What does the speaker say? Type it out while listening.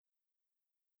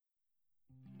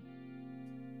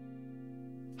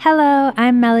Hello,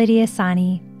 I'm Melody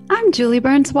Asani. I'm Julie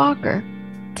Burns Walker.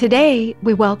 Today,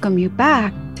 we welcome you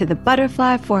back to the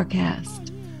Butterfly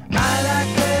Forecast. I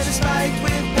like pleasure spiked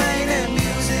with pain, and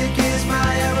music is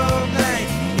my aeroplane.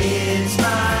 It's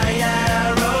my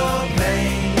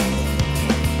aeroplane.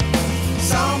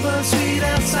 Songbird sweet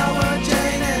and sour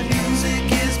Jane, and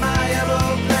music is my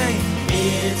aeroplane.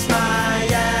 It's my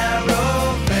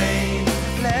aeroplane.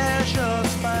 Pleasure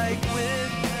spiked with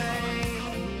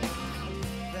pain.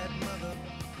 That mother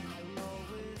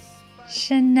always.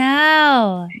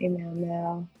 Chanell. Hey,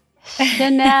 Mel.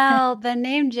 Chanell, the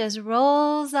name just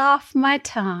rolls off my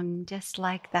tongue just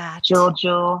like that.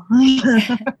 Jojo.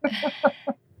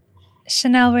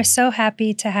 Chanell, we're so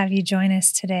happy to have you join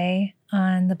us today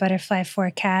on the Butterfly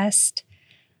Forecast.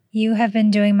 You have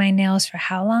been doing my nails for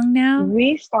how long now?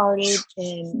 We started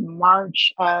in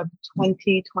March of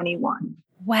 2021.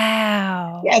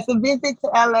 Wow. Yes, a visit to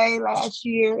LA last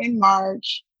year in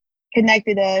March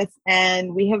connected us,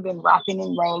 and we have been rocking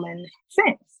and rolling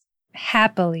since.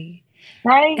 Happily.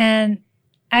 Right? And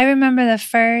I remember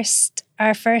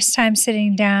our first time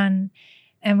sitting down,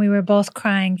 and we were both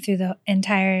crying through the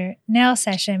entire nail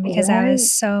session because I Right.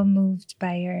 was so moved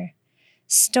by your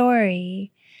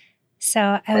story.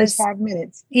 So I First was 5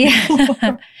 minutes.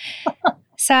 Yeah.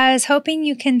 So I was hoping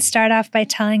you can start off by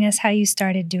telling us how you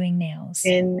started doing nails.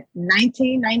 In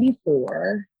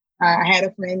 1994, I had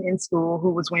a friend in school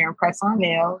who was wearing press-on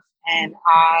nails, and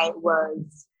I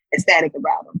was ecstatic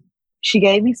about them. She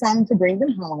gave me some to bring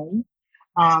them home.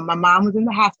 My mom was in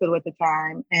the hospital at the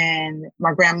time, and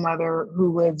my grandmother,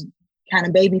 who was kind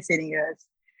of babysitting us,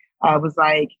 was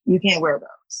like, "You can't wear those."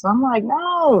 So I'm like,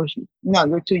 "No, no,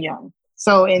 you're too young."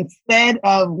 So instead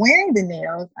of wearing the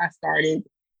nails, I started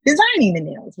designing the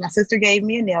nails. My sister gave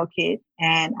me a nail kit,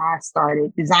 and I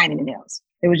started designing the nails.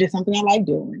 It was just something I liked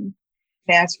doing.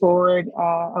 Fast forward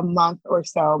a month or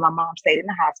so, my mom stayed in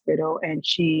the hospital, and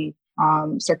she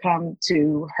succumbed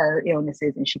to her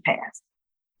illnesses, and she passed.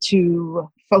 To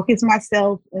focus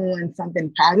myself on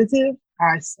something positive,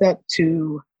 I stuck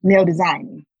to nail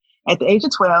designing. At the age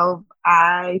of 12,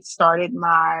 I started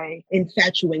my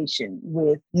infatuation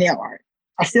with nail art.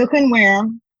 I still couldn't wear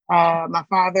them. My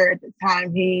father at the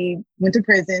time, he went to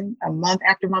prison a month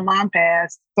after my mom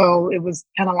passed. So it was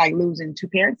kind of like losing two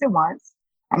parents at once.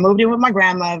 I moved in with my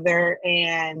grandmother,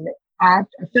 and I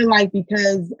feel like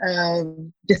because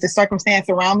of just the circumstance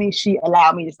around me, she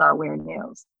allowed me to start wearing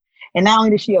nails. And not only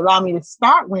did she allow me to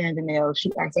start wearing the nails,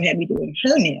 she also had me doing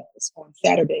her nails on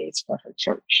Saturdays for her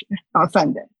church on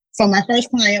Sunday. So my first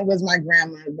client was my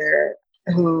grandmother,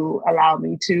 who allowed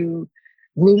me to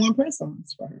glue on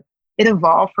press-ons for her. It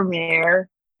evolved from there,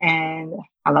 and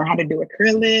I learned how to do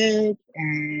acrylic,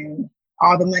 and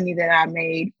all the money that I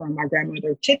made from my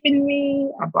grandmother tipping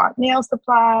me, I bought nail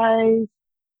supplies.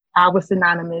 I was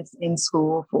synonymous in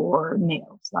school for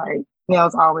nails. Like,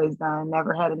 nails always done,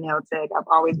 never had a nail tech. I've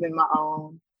always been my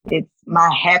own. It's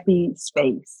my happy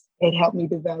space. It helped me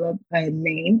develop a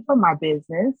name for my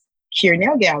business, Cure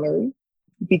Nail Gallery,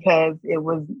 because it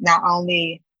was not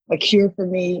only a cure for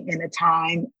me in a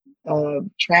time of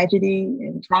tragedy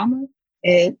and trauma,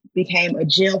 it became a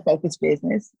jail-focused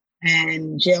business,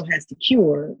 and jail has to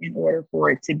cure in order for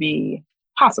it to be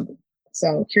possible.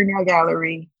 So Cure Nail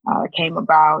Gallery came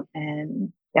about,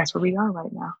 and that's where we are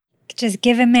right now. Just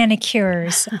giving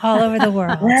manicures all over the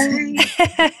world. Right?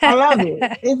 I love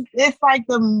it. It's like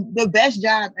the best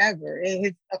job ever. It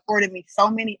has afforded me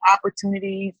so many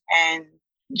opportunities and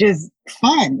just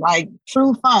fun, like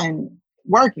true fun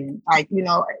working. Like,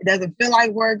 it doesn't feel like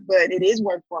work, but it is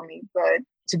work for me. But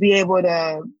to be able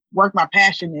to work my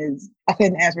passion I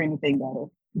couldn't ask for anything better.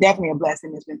 Definitely a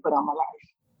blessing that's been put on my life.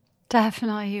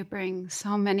 Definitely, you bring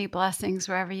so many blessings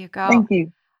wherever you go. Thank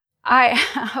you.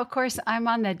 Of course, I'm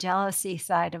on the jealousy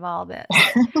side of all this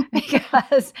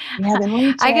because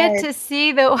Yeah, I get to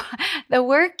see the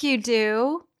work you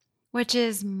do, which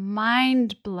is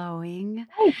mind-blowing.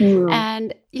 Thank you.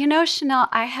 And, Chanell,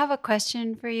 I have a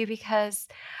question for you because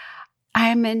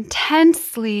I'm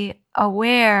intensely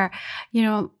aware,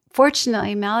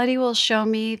 fortunately, Melody will show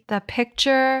me the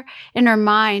picture in her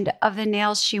mind of the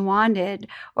nails she wanted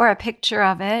or a picture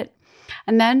of it.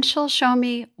 And then she'll show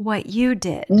me what you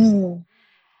did. Mm.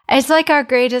 It's like our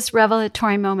greatest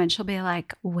revelatory moment. She'll be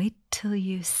like, wait till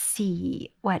you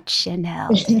see what Chanell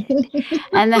did.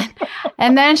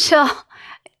 and then she'll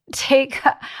take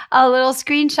a little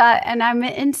screenshot, and I'm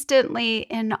instantly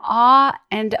in awe.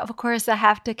 And of course, I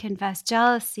have to confess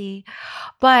jealousy.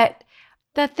 But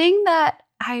the thing that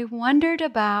I wondered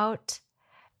about,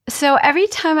 so every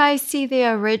time I see the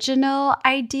original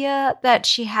idea that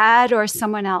she had or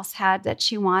someone else had that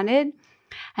she wanted,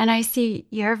 and I see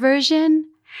your version,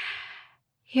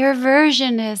 Your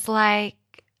version is like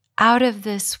out of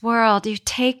this world. You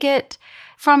take it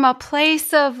from a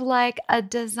place of like a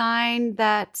design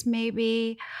that's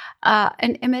maybe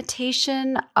an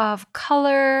imitation of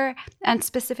color and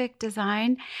specific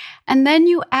design. And then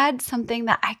you add something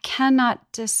that I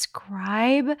cannot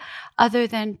describe other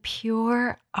than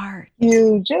pure art.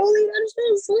 You, Julie, that's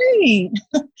so sweet.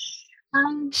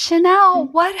 Chanell,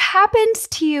 what happens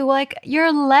to you? Like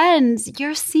your lens,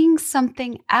 you're seeing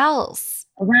something else.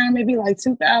 Around maybe like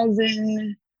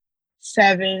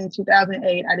 2007,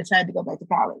 2008, I decided to go back to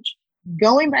college.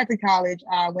 Going back to college,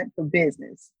 I went for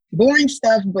business. Boring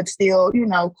stuff, but still,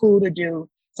 cool to do.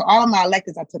 So all of my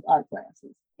electives, I took art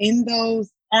classes. In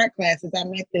those art classes, I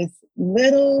met this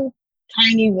little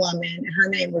tiny woman. Her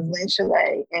name was Lynn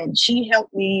Chalet, and she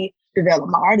helped me develop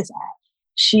my artist eye.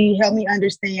 She helped me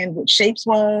understand what shapes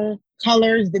were,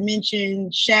 colors,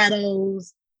 dimensions,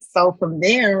 shadows. So from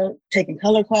there, taking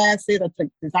color classes, I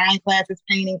took design classes,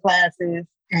 painting classes,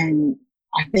 and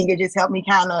I think it just helped me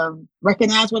kind of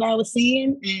recognize what I was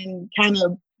seeing and kind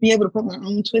of be able to put my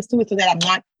own twist to it so that I'm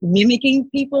not mimicking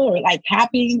people or like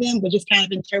copying them, but just kind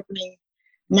of interpreting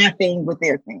my thing with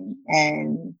their thing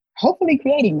and hopefully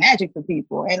creating magic for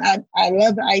people. And I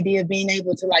love the idea of being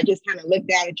able to like just kind of look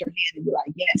down at your hand and be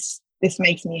like, yes, this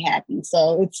makes me happy.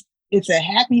 So it's a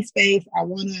happy space. I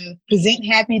want to present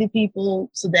happy to people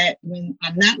so that when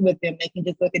I'm not with them, they can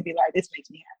just look and be like, this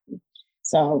makes me happy.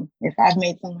 So if I've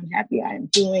made someone happy, I am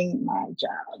doing my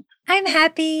job. I'm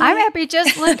happy. I'm happy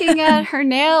just looking at her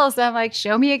nails. I'm like,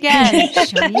 show me again.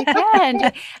 Show me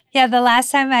again. Yeah, the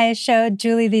last time I showed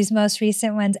Julie these most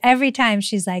recent ones, every time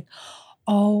she's like,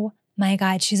 oh my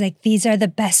God. She's like, these are the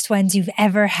best ones you've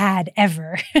ever had,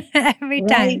 ever. Every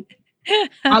time.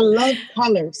 I love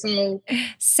color. So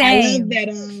Same. I love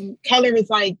that color is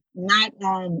like not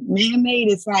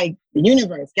man-made. It's like the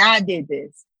universe. God did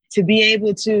this. To be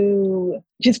able to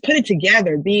just put it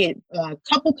together, be it a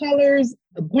couple colors,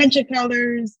 a bunch of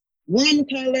colors, one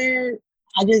color.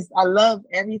 I love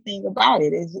everything about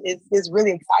it. It's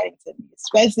really exciting to me,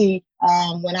 especially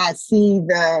when I see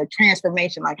the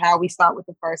transformation, like how we start with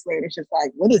the first layer. It's just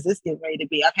like, what is this getting ready to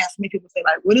be? I've had so many people say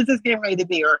like, what is this getting ready to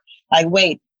be? Or like,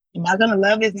 wait, am I going to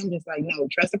love this? And I'm just like, no,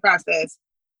 trust the process.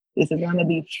 This is going to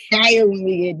be fire when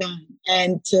we get done.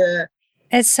 And to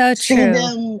it's so see true.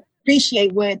 them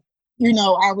appreciate what,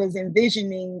 I was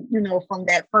envisioning, from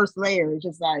that first layer. It's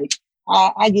just like,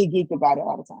 I get geeked about it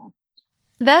all the time.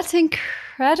 That's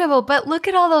incredible. But look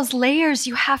at all those layers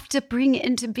you have to bring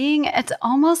into being. It's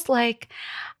almost like,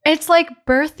 it's like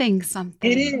birthing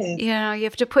something. It is. You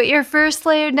have to put your first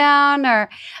layer down, or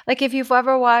like if you've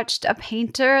ever watched a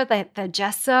painter, the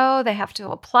gesso, they have to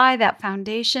apply that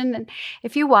foundation. And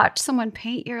if you watch someone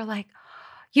paint, you're like,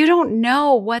 you don't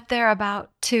know what they're about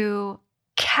to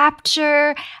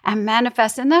capture and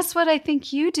manifest. And that's what I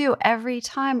think you do every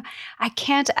time. I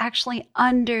can't actually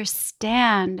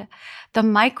understand the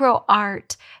micro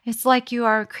art. It's like you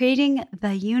are creating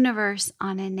the universe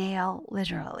on a nail,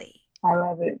 literally. I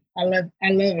love it. I love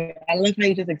it. I love how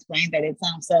you just explained that. It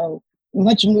sounds so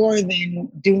much more than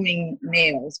doing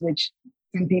nails, which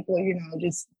some people,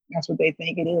 just that's what they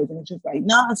think it is. And it's just like,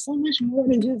 no, it's so much more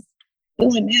than just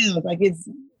doing nails. Like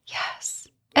yes,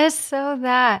 it's so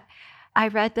that. I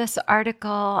read this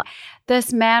article.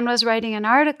 This man was writing an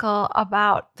article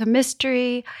about the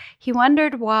mystery. He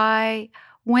wondered why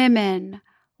women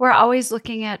were always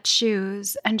looking at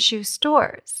shoes and shoe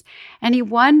stores. And he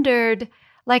wondered,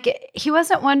 he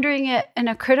wasn't wondering it in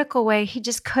a critical way. He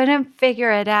just couldn't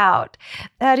figure it out.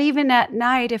 That even at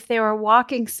night, if they were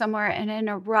walking somewhere and in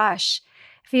a rush,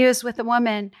 if he was with a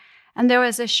woman and there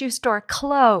was a shoe store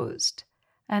closed,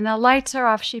 and the lights are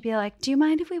off, she'd be like, do you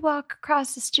mind if we walk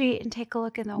across the street and take a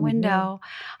look in the window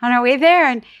on our way there?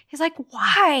 And he's like,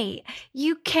 why?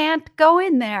 You can't go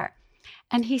in there.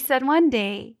 And he said one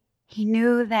day he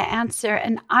knew the answer.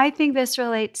 And I think this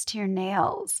relates to your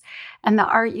nails and the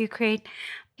art you create.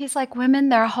 He's like, women,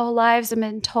 their whole lives have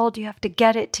been told you have to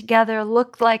get it together,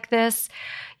 look like this,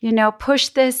 push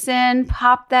this in,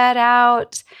 pop that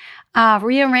out,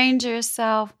 rearrange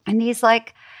yourself. And he's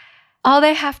like, all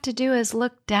they have to do is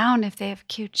look down if they have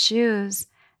cute shoes.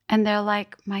 And they're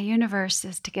like, my universe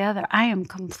is together. I am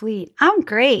complete. I'm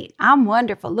great. I'm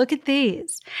wonderful. Look at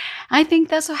these. I think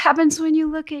that's what happens when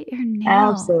you look at your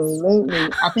nails. Absolutely.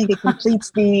 I think it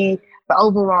completes the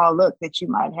overall look that you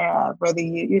might have, whether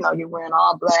you're wearing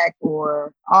all black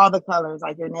or all the colors.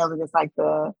 Like your nails are just like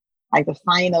the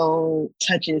final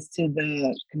touches to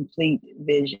the complete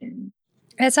vision.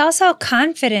 It's also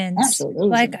confidence. Absolutely.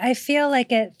 Like, I feel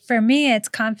like for me, it's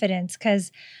confidence because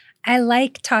I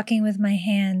like talking with my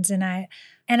hands, and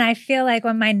I feel like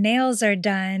when my nails are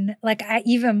done, like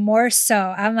even more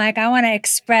so, I'm like, I want to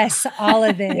express all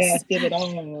of this. Yes, give it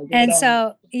all. And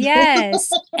so,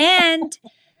 yes. And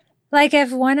like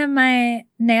if one of my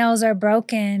nails are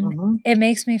broken, it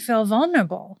makes me feel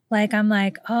vulnerable. Like I'm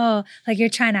like, oh, like you're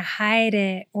trying to hide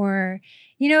it, or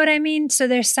you know what I mean? So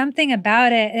there's something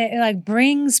about it. It like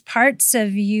brings parts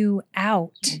of you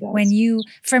out when you,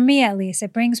 for me at least,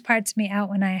 it brings parts of me out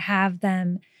when I have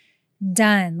them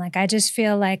done. Like I just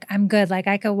feel like I'm good. Like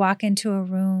I could walk into a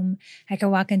room, I could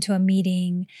walk into a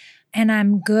meeting, and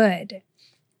I'm good.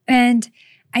 And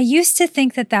I used to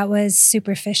think that that was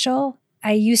superficial.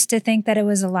 I used to think that it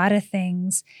was a lot of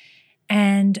things,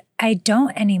 and I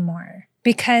don't anymore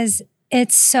because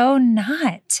it's so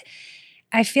not.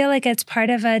 I feel like it's part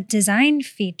of a design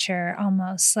feature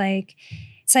almost. Like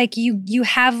it's like you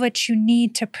have what you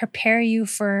need to prepare you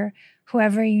for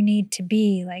whoever you need to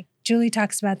be. Like Julie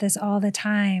talks about this all the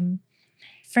time.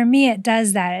 For me, it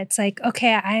does that. It's like,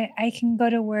 okay, I can go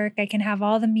to work. I can have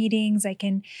all the meetings. I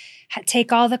can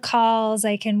take all the calls.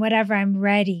 I can whatever. I'm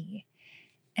ready.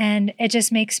 And it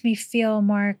just makes me feel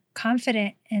more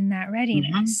confident in that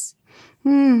readiness.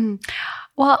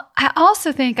 Well, I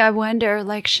also think I wonder,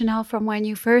 like Chanell, from when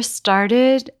you first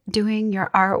started doing your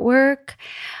artwork,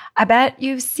 I bet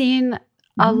you've seen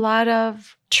a lot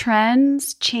of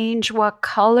trends change what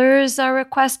colors are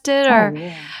requested or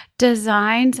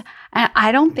designs. And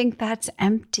I don't think that's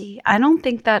empty. I don't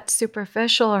think that's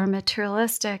superficial or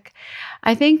materialistic.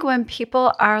 I think when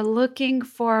people are looking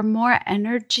for more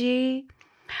energy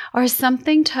or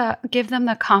something to give them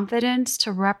the confidence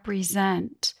to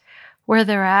represent where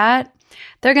they're at,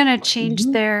 they're going to change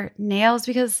their nails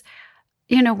because,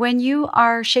 you know, when you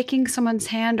are shaking someone's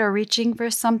hand or reaching for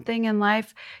something in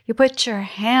life, you put your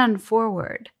hand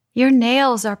forward. Your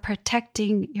nails are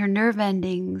protecting your nerve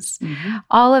endings.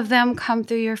 All of them come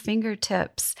through your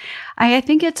fingertips. I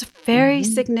think it's very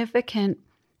significant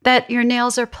that your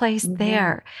nails are placed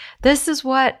there. This is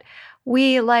what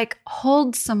we like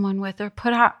hold someone with or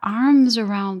put our arms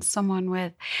around someone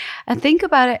with. And think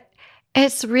about it.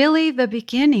 It's really the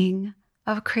beginning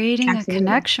of creating a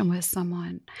connection with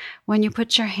someone when you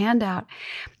put your hand out.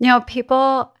 You know,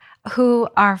 people who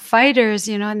are fighters,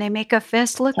 you know, and they make a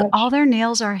fist, look, all their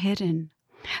nails are hidden.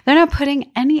 They're not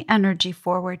putting any energy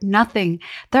forward, nothing.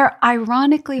 They're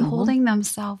ironically holding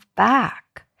themselves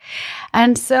back.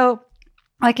 And so,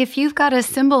 like if you've got a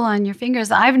symbol on your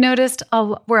fingers, I've noticed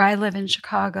where I live in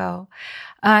Chicago,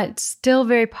 it's still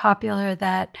very popular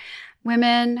that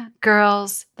women,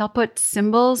 girls, they'll put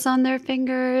symbols on their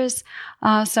fingers,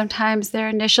 sometimes their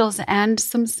initials and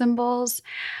some symbols,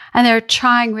 and they're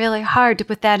trying really hard to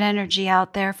put that energy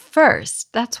out there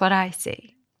first. That's what I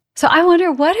see. So I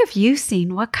wonder, what have you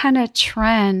seen? What kind of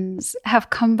trends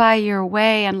have come by your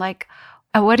way? And like,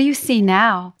 what do you see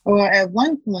now? Well, at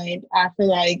one point, I feel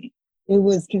like it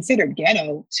was considered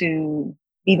ghetto to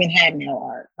even have nail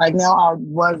art. Like nail art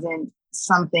wasn't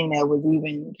something that was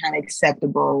even kind of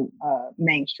acceptable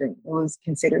mainstream. It was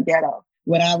considered ghetto.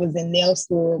 When I was in nail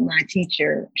school, my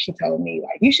teacher, she told me,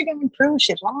 like, you should go on cruise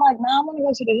ships. I'm like, no, I want to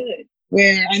go to the hood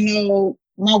where I know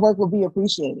my work will be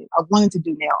appreciated. I wanted to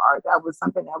do nail art. That was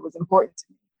something that was important to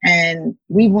me. And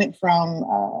we went from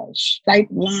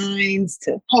striped lines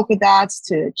to polka dots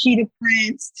to cheetah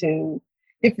prints to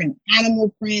different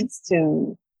animal prints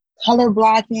to color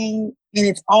blocking. And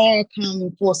it's all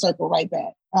come full circle right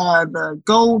back. The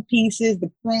gold pieces, the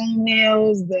chrome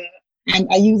nails,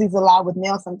 I use these a lot with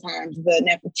nails sometimes, the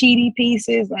Nefertiti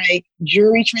pieces, like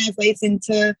jewelry translates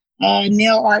into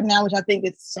nail art now, which I think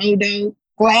is so dope.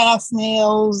 Glass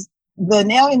nails. The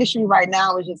nail industry right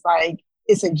now is just like,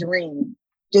 it's a dream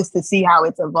just to see how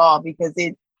it's evolved, because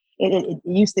it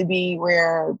used to be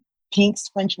where pinks,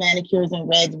 French manicures, and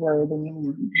reds were the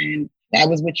norm. And that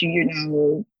was what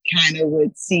you kind of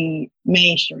would see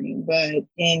mainstream. But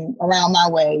around my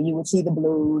way, you would see the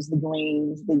blues, the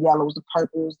greens, the yellows, the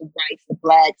purples, the whites, the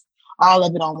blacks, all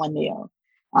of it on one nail.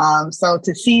 So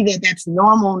to see that that's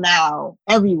normal now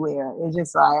everywhere is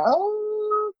just like,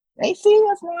 oh, they see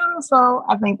us now. So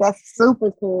I think that's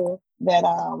super cool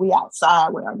that we outside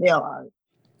with our nail art.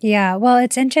 Yeah, well,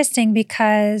 it's interesting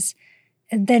because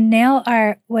the nail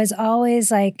art was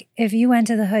always like, if you went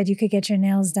to the hood, you could get your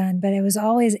nails done, but it was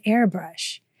always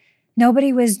airbrush.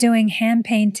 Nobody was doing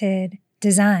hand-painted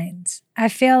designs. I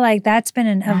feel like that's been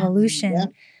an evolution. Yeah.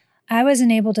 I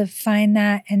wasn't able to find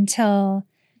that until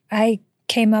I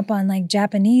came up on like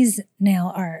Japanese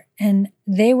nail art, and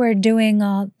they were doing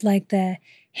all like the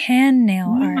hand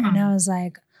nail art. And I was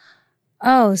like,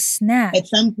 Oh, snap. At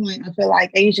some point, I feel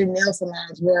like Asian nail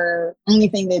salons were only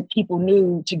thing that people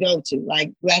knew to go to.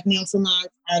 Like Black nail salons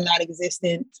are not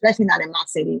existent, especially not in my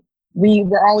city. We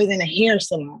were always in a hair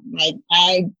salon. Like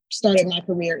I started my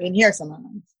career in hair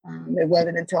salons. It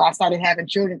wasn't until I started having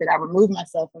children that I removed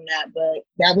myself from that, but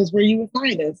that was where you would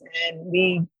find us. And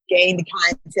we gained the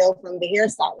clientele from the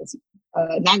hairstylists.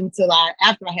 Not until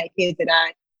after I had kids, that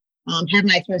I had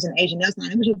my experience in Asian nail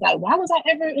salon. It was just like, why was I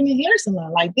ever in a hair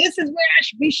salon? Like, this is where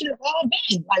we should have all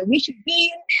been. Like, we should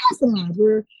be in nail salons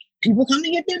where people come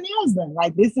to get their nails done.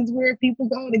 Like, this is where people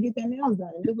go to get their nails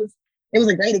done. And it was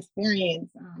a great experience,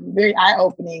 very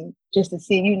eye-opening just to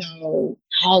see,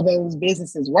 how those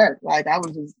businesses work. Like, I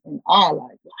was just in awe,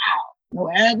 like, wow,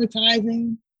 no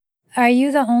advertising. Are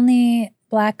you the only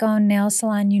Black-owned nail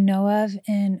salon you know of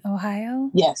in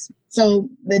Ohio? Yes. So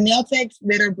the nail techs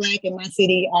that are Black in my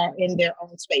city are in their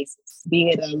own spaces, be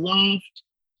it a loft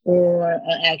or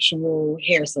an actual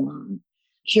hair salon.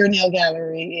 Cure Nail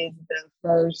Gallery is the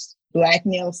first Black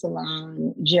nail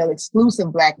salon,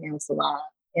 gel-exclusive Black nail salon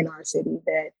in our city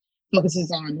that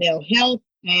focuses on nail health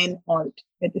and art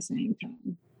at the same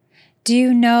time. Do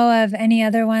you know of any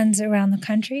other ones around the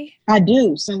country? I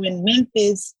do. So in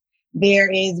Memphis,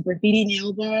 there is Graffiti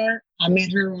Nail Bar. I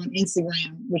met her on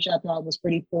Instagram, which I thought was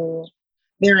pretty cool.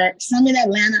 There are some in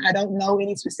Atlanta. I don't know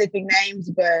any specific names,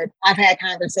 but I've had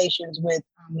conversations with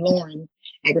Lauren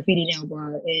at Graffiti Nail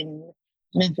Bar in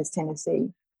Memphis, Tennessee.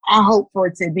 I hope for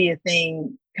it to be a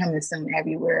thing coming soon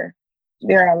everywhere.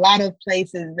 There are a lot of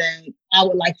places that I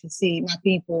would like to see my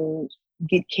people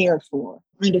get cared for,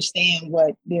 understand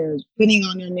what they're putting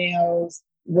on their nails,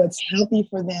 what's healthy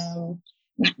for them,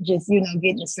 not just,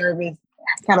 getting a service,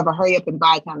 kind of a hurry up and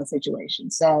buy kind of situation.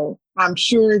 So I'm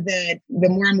sure that the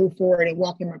more I move forward and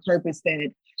walk in my purpose,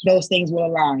 that those things will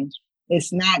align.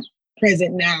 It's not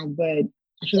present now, but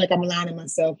I feel like I'm aligning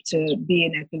myself to be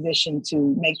in that position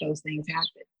to make those things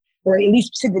happen, or at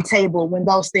least to the table when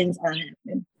those things are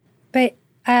happening. But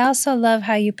I also love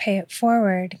how you pay it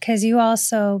forward, because you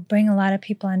also bring a lot of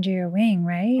people under your wing,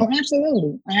 right? Oh,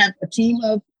 absolutely. I have a team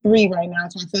of 3 right now.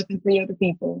 It's myself and 3 other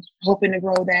people, hoping to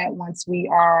grow that once we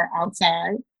are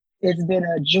outside. It's been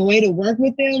a joy to work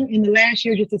with them in the last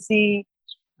year, just to see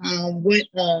what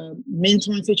a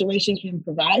mentoring situation can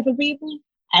provide for people.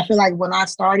 I feel like when I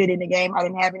started in the game, I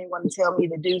didn't have anyone to tell me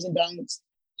the do's and don'ts,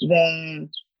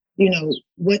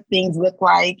 what things look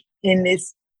like in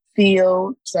this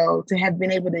field. So to have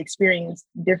been able to experience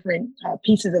different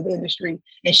pieces of the industry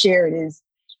and share it is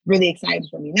really exciting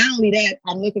for me. Not only that,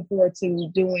 I'm looking forward to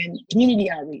doing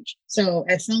community outreach. So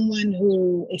as someone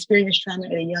who experienced trauma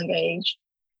at a young age,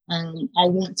 I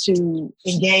want to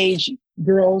engage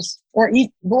girls, or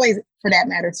boys for that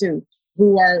matter too,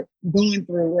 who are going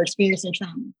through or experiencing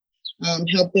trauma.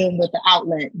 Help them with the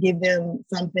outlet, give them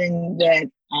something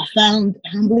that I found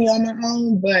humbly on my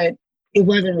own, but it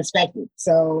wasn't respected.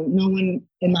 So no one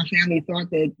in my family thought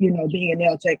that, being a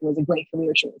nail tech was a great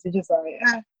career choice. It's just like,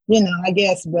 I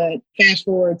guess, but fast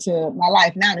forward to my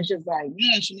life now, it's just like,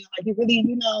 yeah, Chanell, like you really,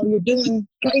 you're doing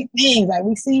great things. Like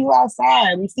we see you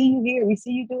outside, we see you here, we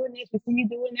see you doing this, we see you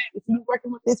doing that, we see you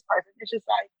working with this person. It's just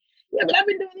like, yeah, but I've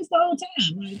been doing this the whole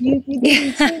time. Like you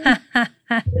doing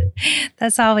too.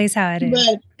 That's always how it is.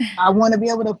 But I want to be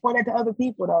able to afford that to other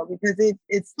people though, because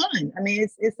it's fun. I mean,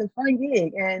 it's a fun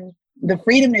gig, and the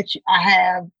freedom that I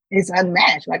have is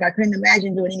unmatched. Like I couldn't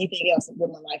imagine doing anything else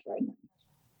with my life right now.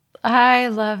 I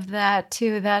love that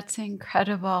too. That's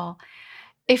incredible.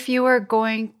 If you were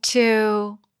going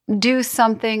to do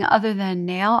something other than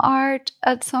nail art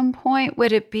at some point,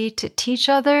 would it be to teach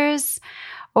others,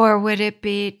 or would it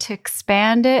be to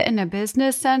expand it in a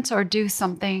business sense, or do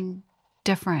something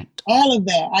different? All of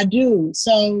that. I do.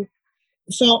 So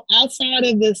outside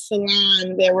of the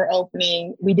salon that we're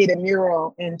opening, we did a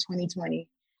mural in 2020.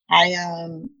 I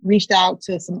reached out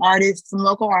to some artists, some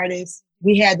local artists.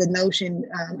 We had the notion,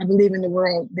 I believe in the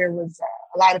world, there was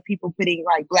a lot of people putting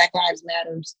like Black Lives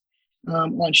Matters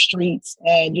on streets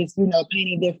and just,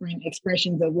 painting different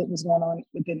expressions of what was going on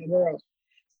within the world.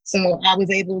 So I was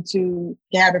able to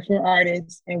gather 4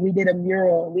 artists, and we did a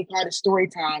mural. We called it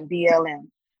Storytime, BLM.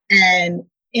 And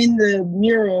in the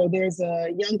mural, there's a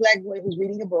young Black boy who's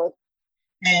reading a book,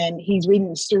 and he's reading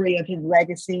the story of his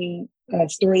legacy,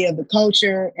 story of the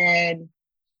culture. And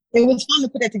it was fun to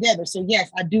put that together. So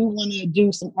yes, I do want to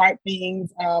do some art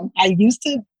things. I used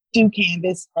to do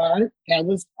canvas art. That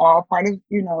was all part of,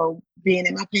 being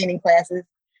in my painting classes,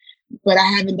 but I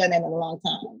haven't done that in a long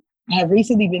time. I have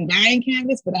recently been buying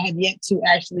canvas, but I have yet to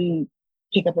actually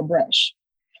pick up a brush.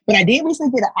 But I did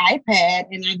recently get an iPad,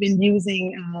 and I've been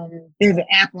using, there's an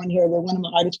app on here that one of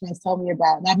my artist friends told me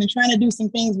about. And I've been trying to do some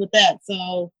things with that.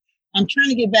 So I'm trying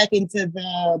to get back into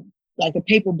the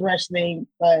paper brush thing,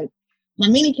 but my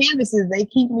mini canvases, they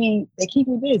keep me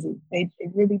busy. They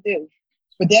really do.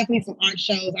 But definitely some art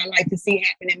shows I like to see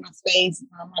happen in my space.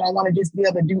 I don't want to just be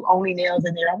able to do only nails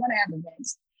in there. I want to have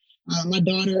events. My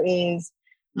daughter is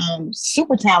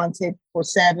super talented for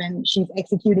 7. She's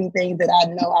executing things that I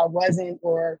know I wasn't,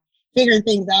 or figuring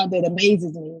things out that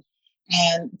amazes me.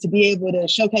 And to be able to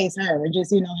showcase her and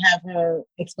just, have her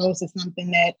exposed to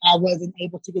something that I wasn't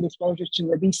able to get exposure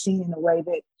to, or be seen in a way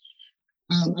that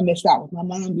I missed out with my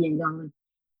mom being gone.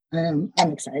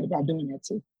 I'm excited about doing that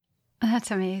too.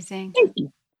 That's amazing. Thank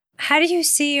you. How do you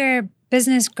see your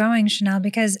business growing, Chanell?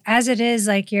 Because as it is,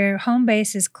 like, your home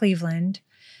base is Cleveland,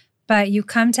 but you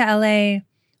come to LA,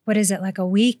 what is it, like a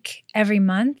week every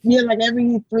month? Yeah, like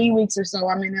every 3 weeks or so,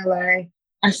 I'm in LA.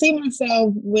 I see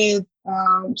myself with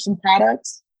some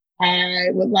products. I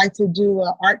would like to do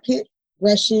an art kit,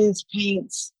 brushes,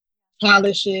 paints,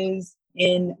 polishes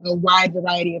in a wide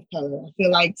variety of color. I feel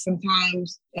like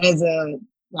sometimes as a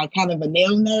kind of a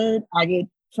nail nerd, I get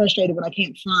frustrated when I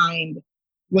can't find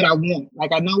what I want.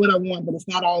 Like, I know what I want, but it's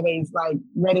not always like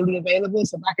readily available.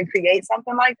 So if I could create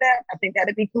something like that, I think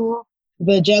that'd be cool.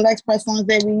 The Gel X press-ons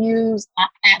that we use, I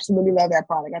absolutely love that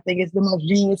product. I think it's the most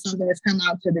genius something that's come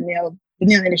out to the nail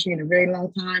industry in a very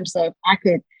long time. So if I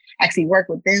could actually work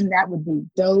with them, that would be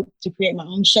dope to create my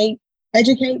own shape.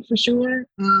 Educate for sure.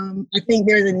 I think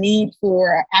there's a need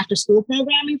for after-school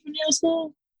programming for nail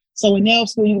school. So in nail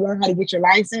school, you learn how to get your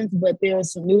license, but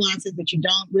there's some nuances that you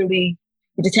don't really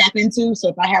get to tap into. So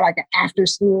if I had like an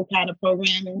after-school kind of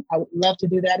programming, I would love to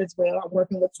do that as well. I'm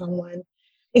working with someone.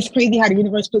 It's crazy how the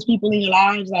universe puts people in your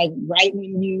lives, like right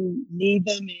when you need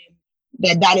them, and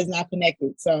that dot is not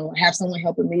connected. So I have someone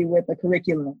helping me with a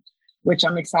curriculum, which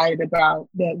I'm excited about,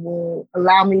 that will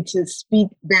allow me to speak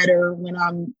better when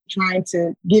I'm trying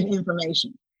to give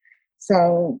information.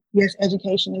 So yes,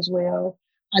 education as well.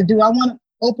 I want to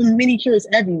open mini cures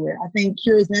everywhere. I think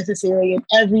cure is necessary in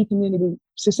every community,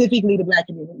 specifically the Black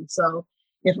community. So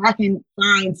if I can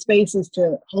find spaces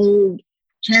to hold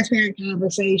transparent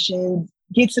conversations,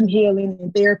 get some healing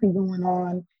and therapy going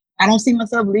on, I don't see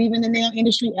myself leaving the nail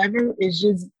industry ever. It's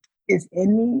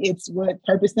in me. It's what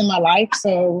purpose in my life.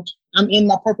 So I'm in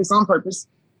my purpose on purpose.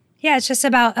 Yeah, it's just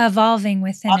about evolving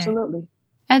within Absolutely.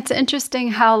 And it's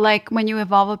interesting how, like, when you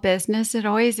evolve a business, it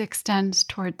always extends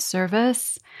towards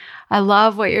service. I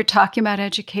love what you're talking about,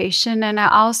 education. And I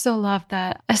also love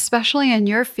that, especially in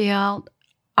your field,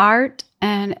 art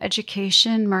and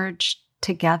education merged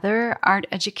together, art,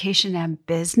 education, and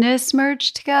business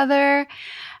merged together.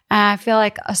 And I feel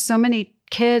like so many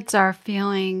kids are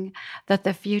feeling that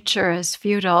the future is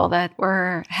futile, that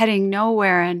we're heading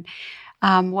nowhere. And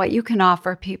what you can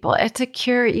offer people, it's a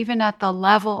cure even at the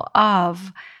level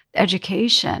of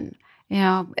education.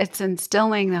 It's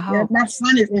instilling the hope. Yeah, my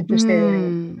son is interested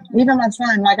in it. Even my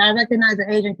son, like, I recognize in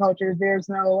Asian cultures, there's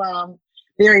no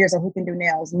barriers of who can do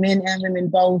nails. Men and women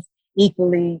both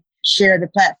equally share the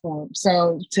platform.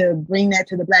 So to bring that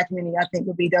to the Black community, I think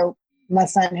would be dope. My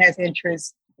son has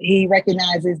interest. He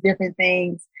recognizes different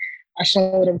things. I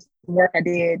showed him some work I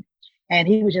did, and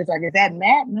he was just like, "Is that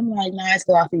matte?" And I'm like, "Nah, it's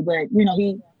glossy." But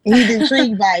he's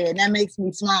intrigued by it, and that makes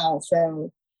me smile.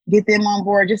 So get them on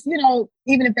board. Just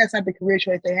even if that's not the career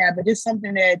choice they have, but just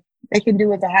something that they can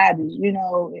do as a hobby.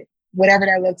 Whatever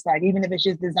that looks like, even if it's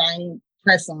just designing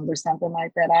press-ons or something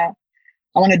like that.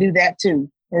 I want to do that too.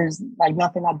 There's like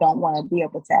nothing I don't want to be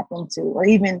able to tap into, or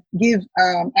even give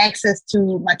access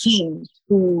to my team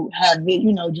who have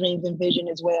dreams and vision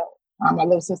as well. My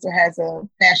little sister has a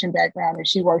fashion background and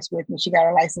she works with me. She got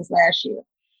her license last year,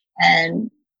 and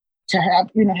to have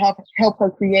help her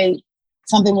create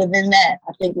something within that,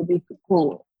 I think would be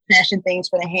cool. Fashion things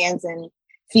for the hands and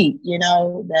feet,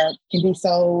 that can be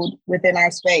sold within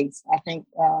our space. I think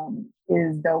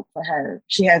is dope for her.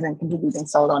 She hasn't completely been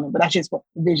sold on it, but that's just what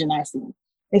the vision I see.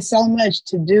 It's so much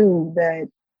to do that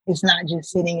it's not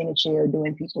just sitting in a chair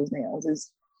doing people's nails.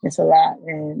 It's a lot,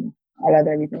 and I love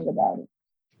everything about it.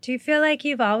 Do you feel like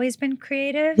you've always been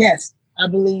creative? Yes, I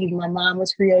believe my mom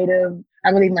was creative.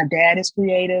 I believe my dad is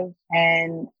creative.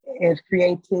 And if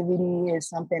creativity is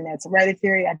something that's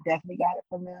hereditary, I definitely got it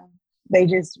from them. They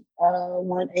just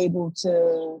weren't able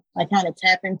to kind of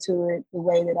tap into it the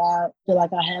way that I feel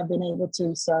like I have been able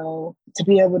to. So to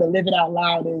be able to live it out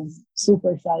loud is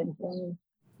super exciting for me.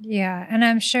 Yeah, and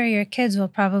I'm sure your kids will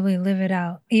probably live it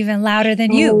out even louder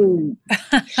than you,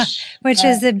 which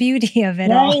is the beauty of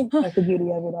it all. That's the beauty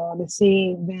of it all. To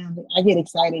see them, I get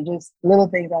excited, just little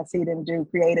things I see them do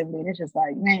creatively. And it's just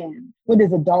like, man, what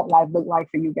does adult life look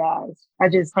like for you guys? I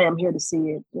just, I'm here to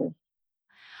see it.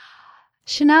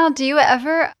 Chanel, do you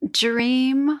ever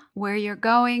dream where you're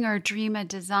going or dream a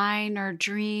design or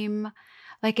dream,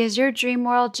 like, is your dream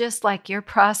world just like your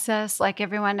process, like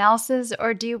everyone else's,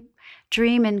 or do you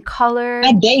dream in color?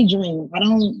 I daydream. I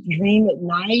don't dream at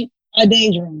night. I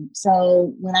daydream.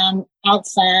 So when I'm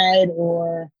outside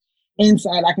or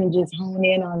inside, I can just hone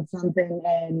in on something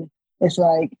and it's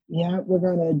like, yeah, we're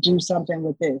gonna do something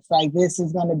with this. Like this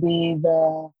is gonna be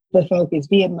the focus,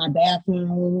 be it my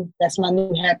bathroom. That's my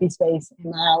new happy space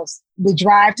in my house. The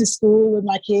drive to school with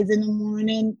my kids in the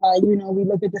morning, we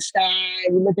look at the sky,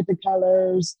 we look at the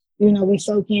colors, we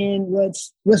soak in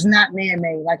what's not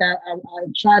man-made. Like I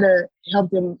try to help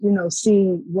them,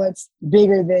 see what's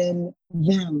bigger than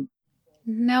them.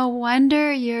 No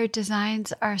wonder your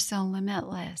designs are so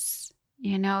limitless.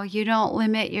 You don't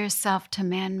limit yourself to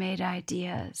man-made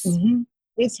ideas. Mm-hmm.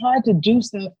 It's hard to do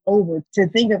stuff over, to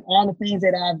think of all the things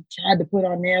that I've tried to put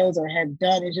on nails or have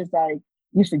done. It's just like,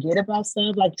 you forget about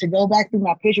stuff. Like to go back through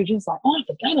my pictures, just like, oh, I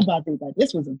forgot about this. Like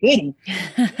this was a goodie.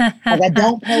 Like I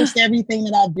don't post everything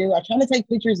that I do. I try to take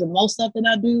pictures of most stuff that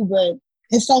I do, but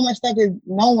it's so much stuff that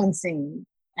no one's seen.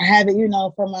 I have it,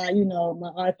 for my,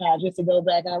 my archives, just to go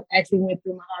back. I actually went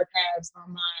through my archives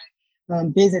on my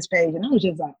business page, and I was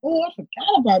just like, oh, I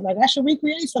forgot about, like, I should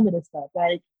recreate some of this stuff.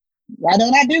 Like, why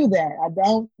don't I do that? I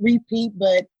don't repeat,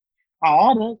 but I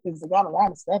ought to, because I got a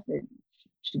lot of stuff that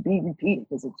should be repeated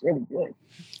because it's really good.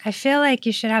 I feel like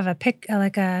you should have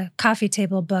a coffee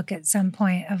table book at some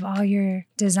point of all your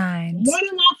designs. One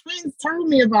of my friends told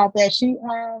me about that.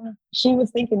 She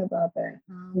was thinking about that,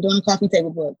 doing a coffee table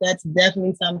book. That's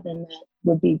definitely something that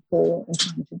would be cool and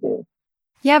fun to do.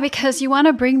 Yeah, because you want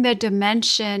to bring the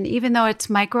dimension, even though it's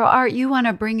micro art, you want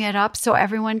to bring it up so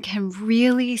everyone can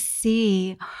really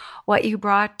see what you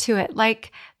brought to it.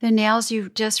 Like the nails you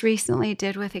just recently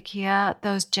did with IKEA,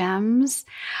 those gems,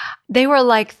 they were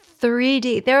like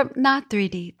 3D. They're not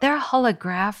 3D, they're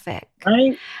holographic.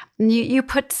 Right. And you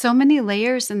put so many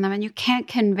layers in them and you can't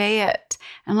convey it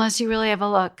unless you really have a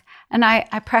look. And I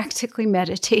practically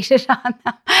meditated on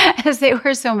them as they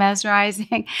were so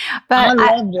mesmerizing. But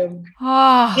I loved them.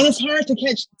 Oh. And it's hard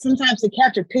sometimes to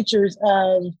capture pictures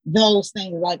of those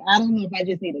things. Like, I don't know if I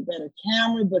just need a better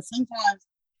camera, but sometimes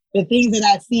the things that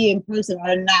I see in person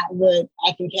are not what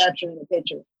I can capture in a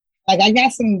picture. Like, I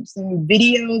got some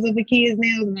videos of the kids'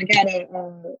 nails, and I got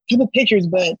a couple pictures,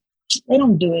 but they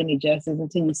don't do any justice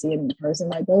until you see them in person.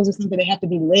 Like, those are something that have to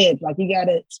be lived. Like, you got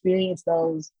to experience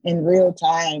those in real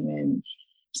time.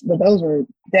 But those were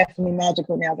definitely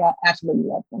magical nails. I absolutely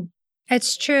love them.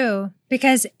 It's true,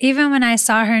 because even when I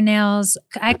saw her nails,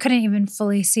 I couldn't even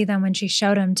fully see them when she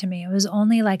showed them to me. It was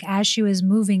only like as she was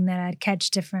moving that I'd catch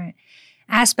different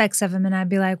aspects of them, and I'd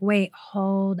be like, wait,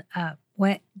 hold up.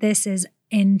 What? This is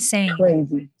insane.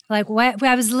 Crazy. Like, what?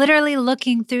 I was literally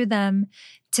looking through them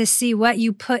to see what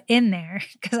you put in there,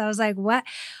 because I was like, what?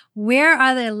 Where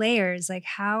are the layers? Like,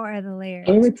 how are the layers?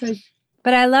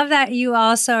 But I love that you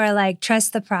also are like,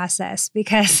 trust the process,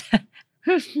 because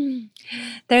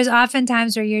there's often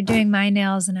times where you're doing my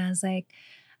nails and I was like,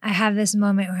 I have this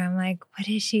moment where I'm like, what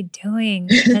is she doing?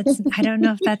 I don't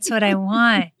know if that's what I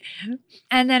want.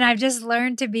 And then I've just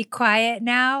learned to be quiet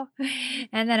now.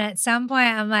 And then at some point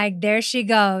I'm like, there she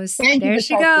goes. There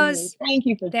she goes. Thank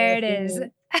you for there it is.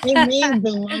 It means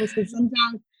the most, because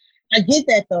sometimes I get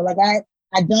that though. Like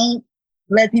I don't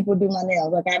let people do my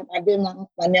nails. Like I've been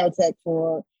my nail tech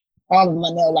for all of my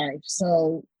nail life.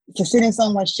 So to sit in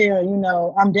someone's chair,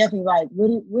 I'm definitely like,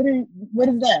 what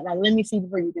is that? Like, let me see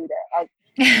before you do that. Like,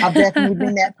 I've definitely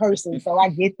been that person. So I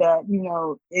get that,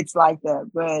 it's like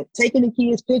that. But taking the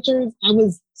kids' pictures, I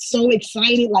was so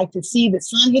excited, like to see the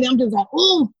sun hit. I'm just like,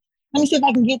 oh, let me see if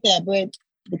I can get that. But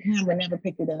the camera never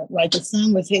picked it up. Like the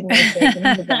sun was hitting my face and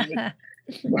I was like,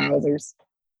 wowzers.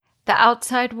 The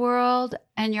outside world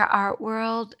and your art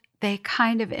world, they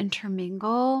kind of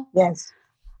intermingle. Yes.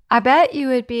 I bet you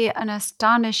would be an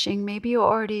astonishing, maybe you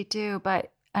already do,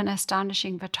 but an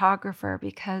astonishing photographer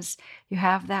because you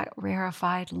have that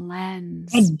rarefied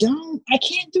lens. I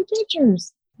can't do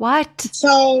pictures. What?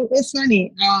 So it's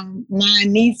funny. My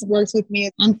niece works with me.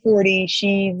 I'm 40.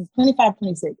 She's 25,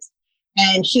 26.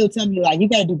 And she'll tell me, like, you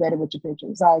got to do better with your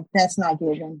pictures. Like, that's not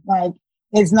given. Like,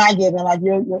 it's not given. Like,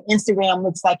 your Instagram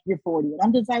looks like you're 40. And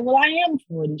I'm just like, well, I am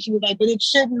 40. She was like, but it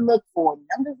shouldn't look 40.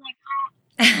 I'm just like,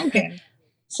 oh, okay.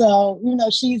 So,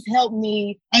 she's helped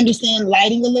me understand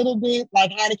lighting a little bit,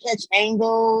 like how to catch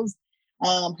angles,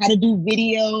 how to do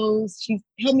videos. She's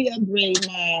helped me upgrade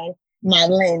my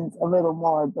lens a little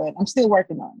more, but I'm still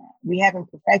working on that. We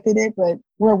haven't perfected it, but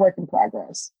we're a work in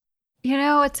progress.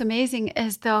 What's amazing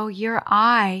is though your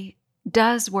eye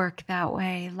does work that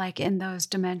way, like in those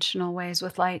dimensional ways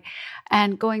with light.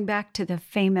 And going back to the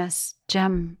famous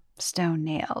gemstone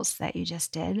nails that you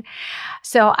just did.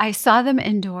 So I saw them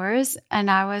indoors and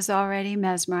I was already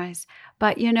mesmerized.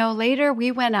 But, later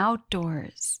we went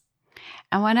outdoors.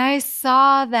 And when I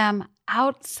saw them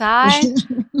outside,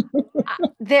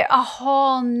 they're a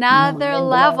whole nother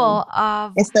level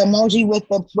of. It's the emoji with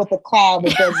the cloud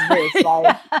that does this.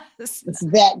 Like, Yes. it's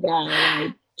that guy.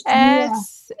 Like,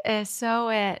 It's so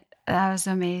that was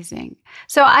amazing.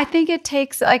 So I think it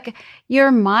takes, like,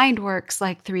 your mind works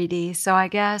like 3D. So I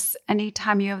guess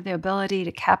anytime you have the ability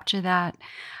to capture that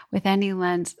with any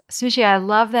lens. Sushi, I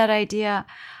love that idea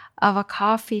of a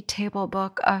coffee table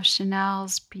book of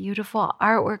Chanel's beautiful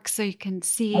artwork so you can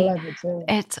see I love it too.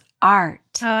 it's art.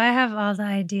 Oh, I have all the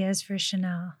ideas for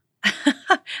Chanel.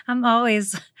 I'm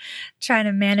always trying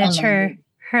to manage her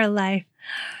life.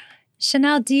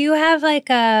 Chanel, do you have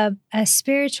like a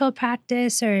spiritual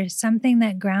practice or something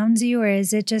that grounds you, or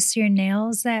is it just your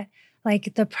nails that,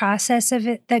 like, the process of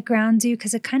it that grounds you?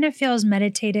 Because it kind of feels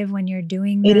meditative when you're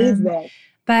doing them. It is that.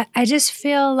 But I just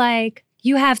feel like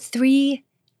you have 3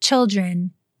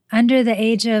 children under the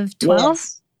age of 12?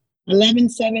 Yes. 11,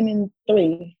 7, and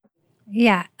 3.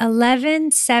 Yeah,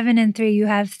 11, 7, and 3. You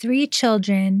have 3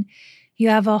 children. You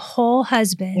have a whole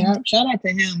husband. Yeah, shout out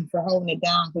to him for holding it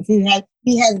down, because he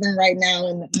has them right now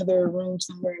in the other room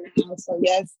somewhere in the house. So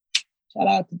yes, shout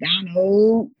out to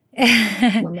Donald,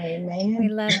 my main man. We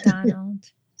love Donald.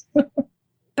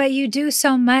 But you do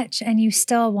so much and you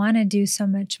still want to do so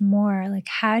much more. Like,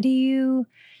 how do you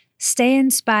stay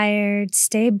inspired,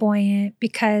 stay buoyant?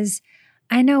 Because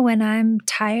I know when I'm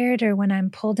tired or when I'm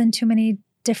pulled in too many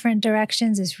different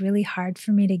directions, it's really hard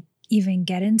for me to even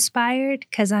get inspired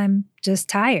because I'm just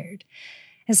tired.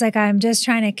 It's like I'm just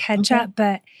trying to catch up,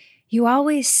 but you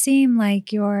always seem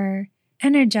like you're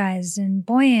energized and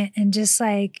buoyant and just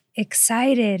like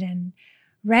excited and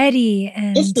ready.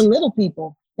 And it's the little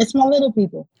people. It's my little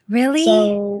people. Really?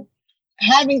 So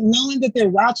knowing that they're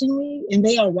watching me and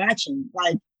they are watching,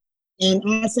 like, and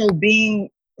also being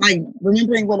like,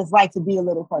 remembering what it's like to be a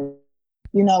little person,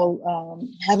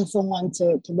 having someone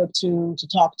to look to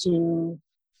talk to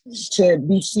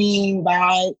be seen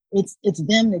by, it's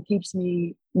them that keeps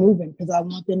me moving, because I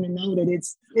want them to know that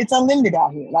it's unlimited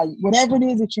out here. Like, whatever it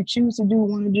is that you choose to do,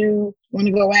 want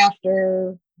to go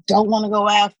after, don't want to go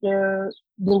after,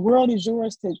 the world is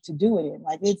yours to do it in.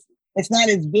 Like, it's not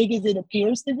as big as it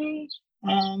appears to be,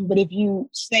 but if you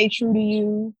stay true to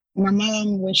you. My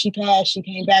mom, when she passed, she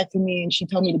came back to me and she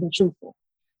told me to be truthful.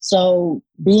 So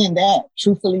being that,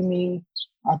 truthfully me,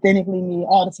 authentically me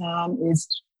all the time is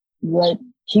what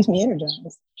keeps me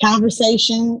energized.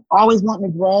 Conversation, always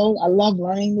wanting to grow. I love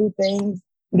learning new things.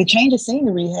 The change of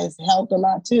scenery has helped a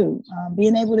lot too.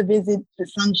 Being able to visit the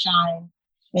sunshine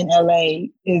in LA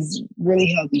is really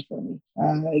healthy for me.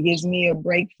 It gives me a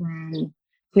break from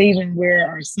Cleveland, where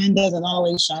our sun doesn't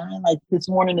always shine. Like this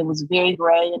morning, it was very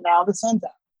gray and now the sun's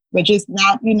out. But just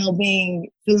not,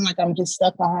 feeling like I'm just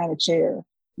stuck behind a chair,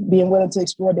 being willing to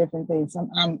explore different things.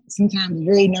 I'm sometimes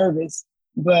very nervous,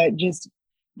 but just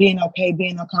being okay,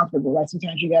 being uncomfortable. Like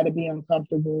sometimes you got to be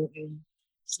uncomfortable and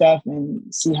stuff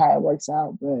and see how it works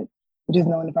out. But just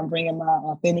knowing if I'm bringing my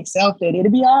authentic self, that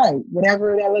it'll be all right,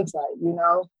 whatever that looks like,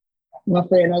 My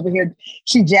friend over here,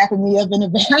 she jacking me up in the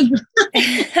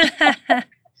background.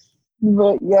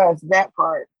 But yes, that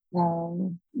part.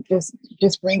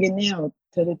 Just bringing Nell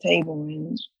to the table,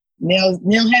 and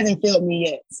Nell hasn't failed me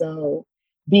yet. So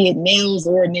be it nails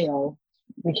or Nell,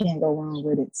 we can't go wrong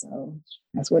with it. So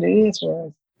that's what it is for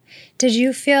us. Did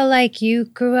you feel like you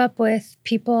grew up with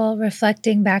people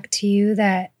reflecting back to you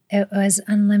that it was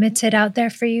unlimited out there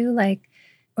for you? Like,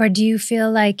 or do you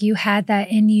feel like you had that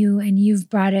in you and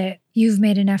you've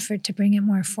made an effort to bring it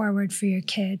more forward for your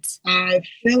kids? I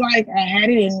feel like I had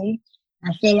it in me.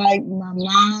 I feel like my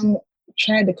mom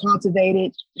tried to cultivate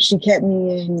it. She kept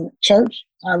me in church.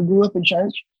 I grew up in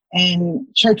church, and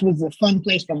church was a fun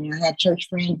place for me. I have church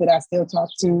friends that I still talk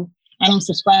to. I don't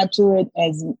subscribe to it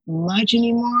as much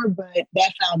anymore, but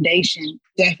that foundation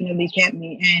definitely kept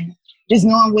me. And just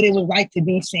knowing what it was like to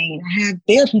be seen. I have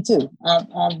therapy too.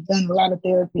 I've done a lot of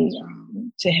therapy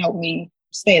to help me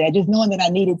stay there. Just knowing that I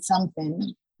needed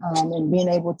something and being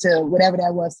able to, whatever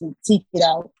that was, to seek it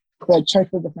out. But church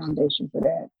was the foundation for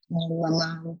that. And my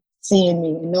mom seeing me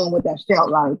and knowing what that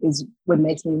felt like is what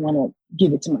makes me want to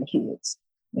give it to my kids.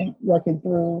 Working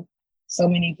through so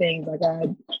many things. Like, I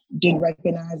didn't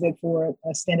recognize it for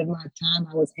a stint of my time.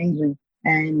 I was angry,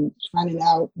 and finding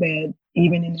out that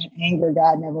even in that anger,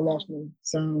 God never left me.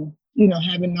 So,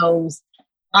 having those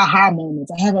aha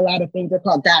moments. I have a lot of things, they're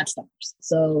called God stops.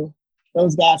 So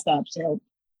those God stops help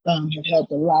have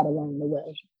helped a lot along the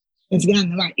way. It's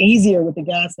gotten a lot easier with the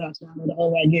gas stops now. The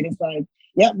older I get, it's like,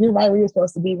 yep, you're right where you're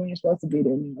supposed to be when you're supposed to be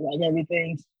there. You know, like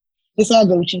everything's, it's all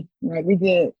Gucci. Like we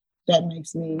good. That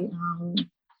makes me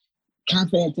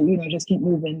confident to, just keep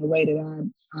moving the way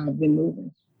that I've been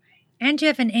moving. And you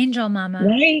have an angel mama.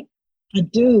 Right? I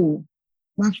do.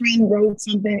 My friend wrote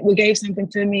something, gave something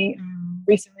to me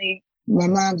recently. My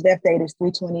mom's death date is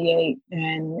 3/28,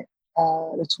 and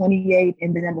the 28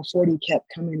 and the number 40 kept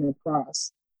coming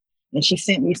across. And she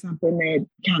sent me something that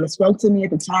kind of spoke to me at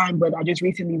the time, but I just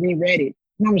recently reread it.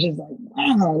 And I was just like,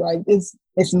 wow, like it's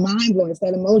mind blowing. It's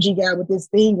that emoji guy with this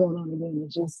thing going on again.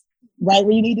 It's just right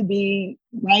where you need to be,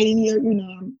 right in your,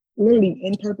 literally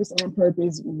in purpose, on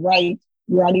purpose, right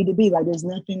where I need to be. Like there's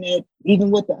nothing that, even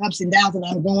with the ups and downs that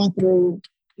I'm going through,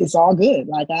 it's all good.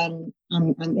 Like I'm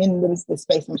in the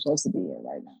space I'm supposed to be in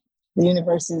right now. The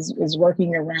universe is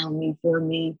working around me, for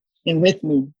me, and with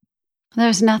me.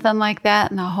 There's nothing like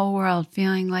that in the whole world,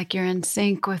 feeling like you're in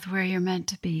sync with where you're meant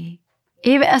to be.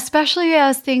 Even especially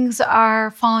as things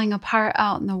are falling apart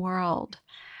out in the world,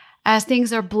 as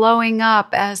things are blowing up,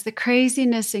 as the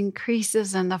craziness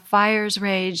increases and the fires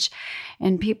rage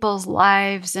in people's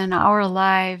lives and our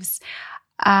lives,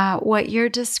 what you're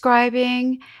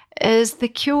describing is the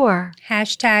cure.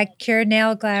 # cure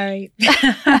nail glary.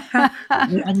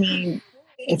 I mean,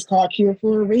 it's called cure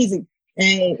for a reason.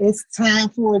 And it's time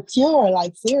for a cure,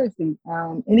 like seriously.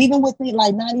 And even with it,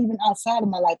 like not even outside of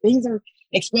my life, things are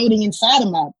exploding inside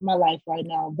of my life right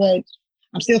now. But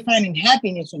I'm still finding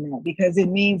happiness in that because it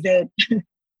means that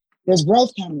there's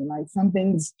growth coming, like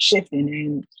something's shifting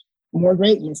and more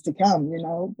greatness to come,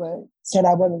 But said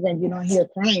I wasn't going to get on here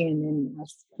crying and I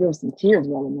feel some tears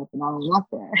welling up and I don't want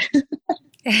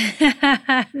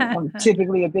that. I'm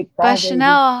typically a big crybaby. But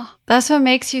Chanell, that's what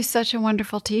makes you such a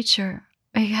wonderful teacher.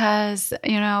 Because,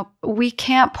 we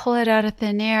can't pull it out of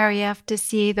thin air. You have to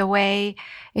see the way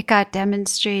it got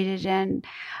demonstrated. And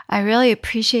I really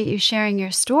appreciate you sharing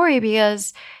your story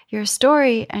because your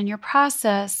story and your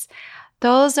process,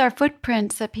 those are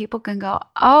footprints that people can go,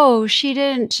 oh, she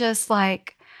didn't just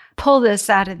like pull this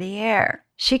out of the air.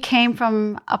 She came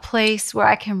from a place where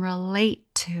I can relate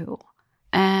to.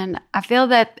 And I feel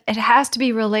that it has to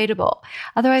be relatable.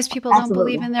 Otherwise, people don't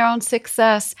believe in their own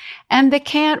success and they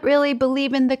can't really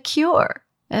believe in the cure.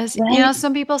 As right.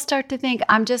 Some people start to think,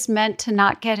 I'm just meant to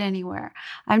not get anywhere.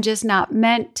 I'm just not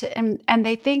meant to. And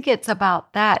they think it's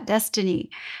about that destiny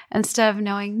instead of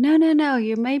knowing, no,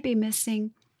 you may be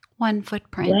missing one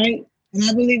footprint. Right. And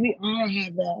I believe we all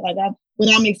have that. Like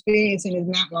what I'm experiencing is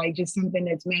not like just something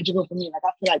that's magical for me. Like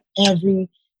I feel like every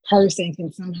person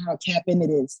can somehow tap into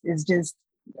this. It's just,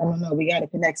 I don't know, we got to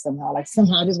connect somehow. Like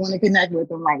somehow I just want to connect with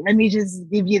them. Like, let me just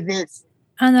give you this.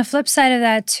 On the flip side of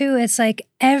that too, it's like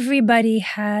everybody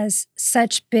has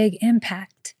such big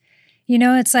impact.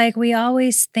 It's like we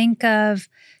always think of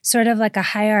sort of like a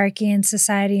hierarchy in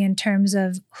society in terms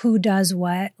of who does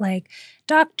what. Like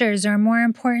doctors are more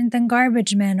important than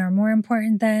garbage men or more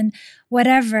important than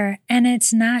whatever. And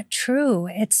it's not true.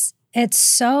 It's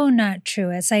so not true.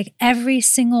 It's like every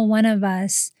single one of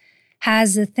us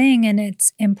has a thing and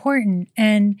it's important.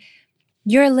 And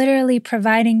you're literally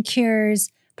providing cures,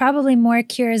 probably more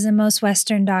cures than most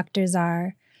Western doctors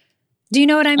are. Do you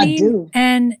know what I mean? I do.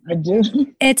 And I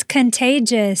do. It's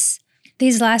contagious.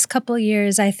 These last couple of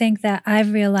years, I think that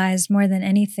I've realized more than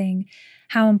anything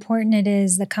how important it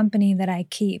is, the company that I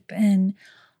keep and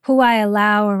who I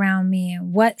allow around me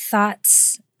and what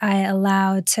thoughts I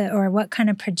allow to, or what kind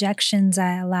of projections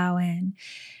I allow in.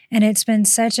 And it's been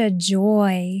such a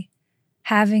joy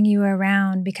having you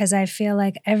around because I feel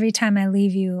like every time I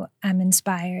leave you, I'm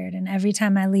inspired. And every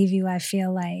time I leave you, I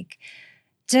feel like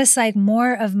just like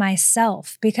more of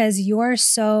myself because you're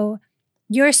so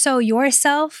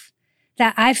yourself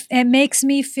that it makes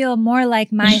me feel more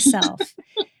like myself.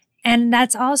 And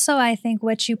that's also, I think,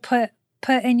 what you put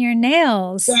in your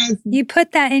nails. You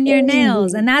put that in your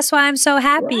nails. And that's why I'm so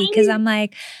happy because I'm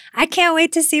like, I can't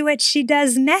wait to see what she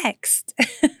does next.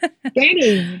 That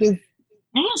is just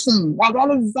awesome. Like,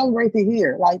 that is so great to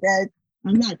hear. Like that,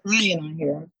 I'm not crying on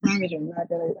here. I promise you, I'm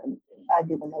not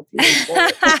giving no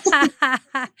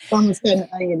tears. Someone's cutting an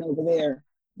onion over there.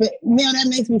 But man, that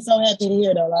makes me so happy to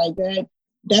hear though. Like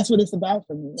that's what it's about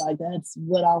for me. Like that's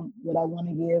what I want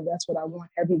to give. That's what I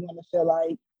want everyone to feel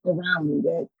like around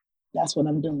me. That's what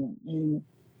I'm doing.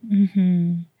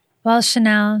 And well,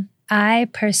 Chanell, I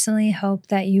personally hope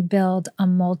that you build a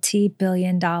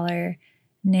multi-billion-dollar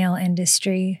nail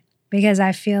industry because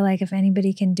I feel like if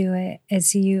anybody can do it,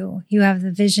 it's you. You have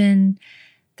the vision,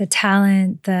 the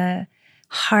talent, the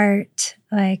heart,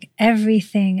 like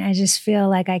everything. I just feel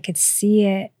like I could see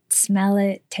it smell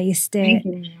it, taste it. Thank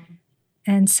you.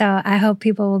 And so I hope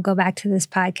people will go back to this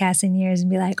podcast in years and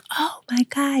be like, oh my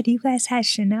God, you guys had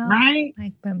Chanell. Right?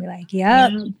 Like, and be like,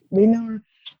 yep. Yeah, we know.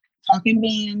 Talking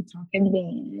band.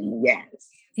 Yes.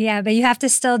 Yeah, but you have to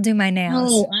still do my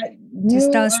nails.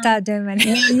 Just don't stop doing my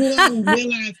nails. No, you don't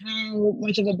realize how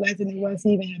much of a blessing it was to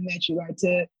even have met you. Like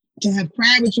to have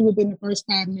cried with you within the first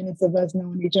 5 minutes of us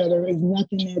knowing each other is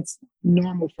nothing that's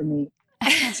normal for me.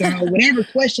 So whatever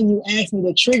question you asked me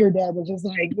that triggered that was just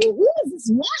like, well, who is this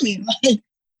woman? Like,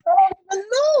 I don't even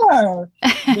know her.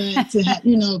 But to have,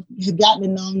 have gotten to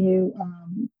know you,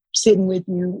 sitting with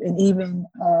you, and even,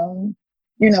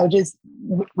 just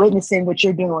witnessing what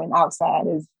you're doing outside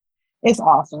it's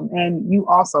awesome. And you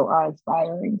also are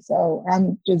inspiring. So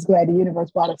I'm just glad the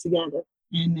universe brought us together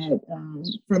and that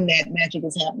from that magic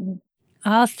is happening.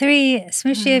 All three,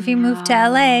 especially if you move to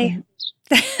LA.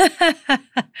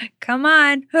 Come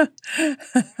on.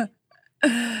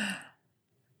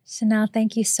 Chanell,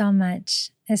 thank you so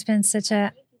much. It's been such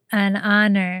an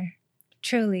honor,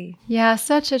 truly. Yeah,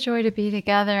 such a joy to be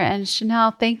together. And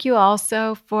Chanell, thank you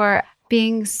also for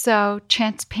being so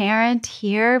transparent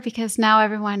here, because now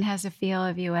everyone has a feel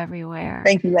of you everywhere.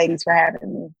 Thank you, ladies, for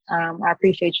having me. I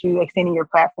appreciate you extending your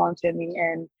platform to me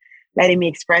and letting me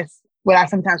express what I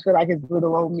sometimes feel like is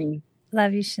little old me.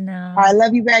 Love you, Chanell. I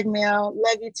love you back, Mel.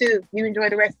 Love you too. You enjoy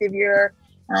the rest of your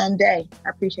day. I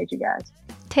appreciate you guys.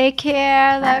 Take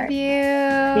care. Love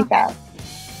you. Peace out.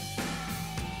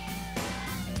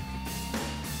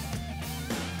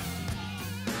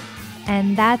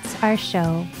 And that's our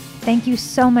show. Thank you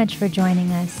so much for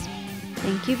joining us.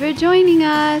 Thank you for joining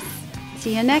us.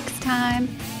 See you next time.